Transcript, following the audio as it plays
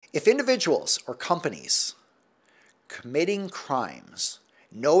If individuals or companies committing crimes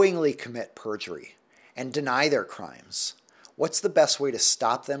knowingly commit perjury and deny their crimes, what's the best way to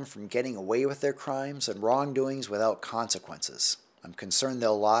stop them from getting away with their crimes and wrongdoings without consequences? I'm concerned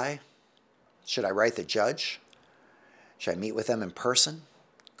they'll lie. Should I write the judge? Should I meet with them in person?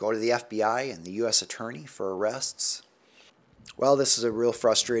 Go to the FBI and the U.S. Attorney for arrests? Well, this is a real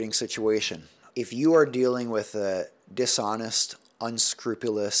frustrating situation. If you are dealing with a dishonest,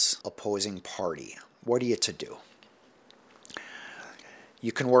 unscrupulous opposing party, what are you to do?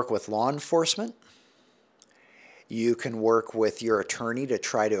 You can work with law enforcement. You can work with your attorney to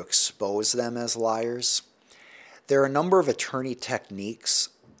try to expose them as liars. There are a number of attorney techniques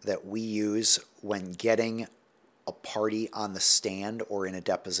that we use when getting a party on the stand or in a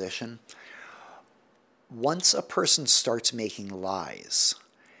deposition. Once a person starts making lies,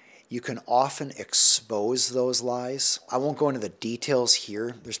 you can often expose those lies. I won't go into the details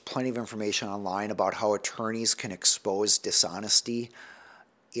here. There's plenty of information online about how attorneys can expose dishonesty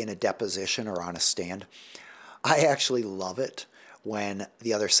in a deposition or on a stand. I actually love it when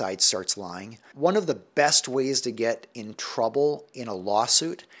the other side starts lying. One of the best ways to get in trouble in a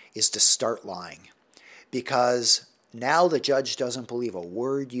lawsuit is to start lying, because now the judge doesn't believe a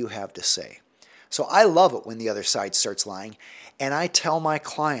word you have to say. So I love it when the other side starts lying, and I tell my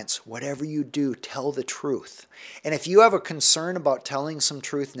clients, whatever you do, tell the truth. And if you have a concern about telling some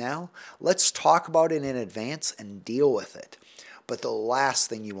truth now, let's talk about it in advance and deal with it. But the last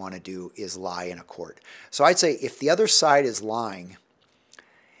thing you want to do is lie in a court. So I'd say if the other side is lying,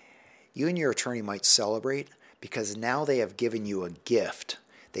 you and your attorney might celebrate, because now they have given you a gift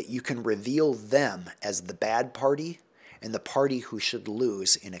that you can reveal them as the bad party and the party who should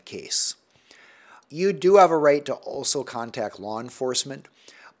lose in a case. You do have a right to also contact law enforcement,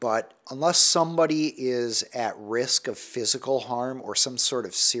 but unless somebody is at risk of physical harm or some sort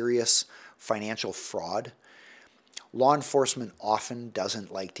of serious financial fraud, law enforcement often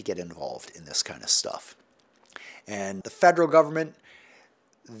doesn't like to get involved in this kind of stuff. And the federal government,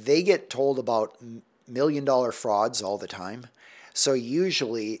 they get told about million-dollar frauds all the time. So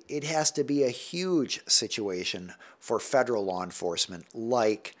usually it has to be a huge situation for federal law enforcement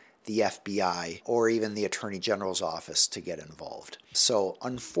like the FBI or even the Attorney General's office to get involved. So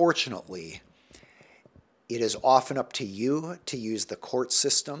unfortunately, it is often up to you to use the court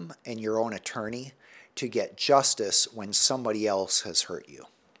system and your own attorney to get justice when somebody else has hurt you.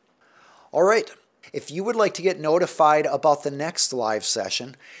 All right. If you would like to get notified about the next live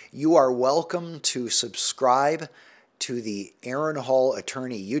session, you are welcome to subscribe to the Aaron Hall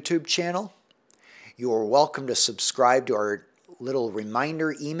Attorney YouTube channel. You are welcome to subscribe to our little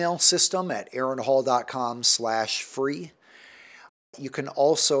reminder email system at aaronhall.com/free. You can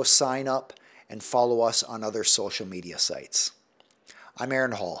also sign up and follow us on other social media sites. I'm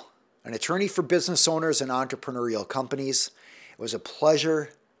Aaron Hall, an attorney for business owners and entrepreneurial companies. It was a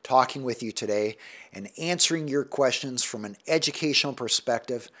pleasure talking with you today and answering your questions from an educational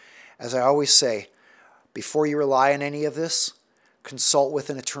perspective. As I always say, before you rely on any of this, consult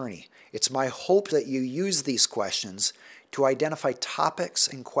with an attorney. It's my hope that you use these questions to identify topics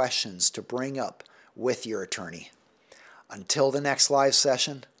and questions to bring up with your attorney. Until the next live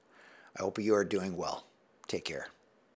session, I hope you are doing well. Take care.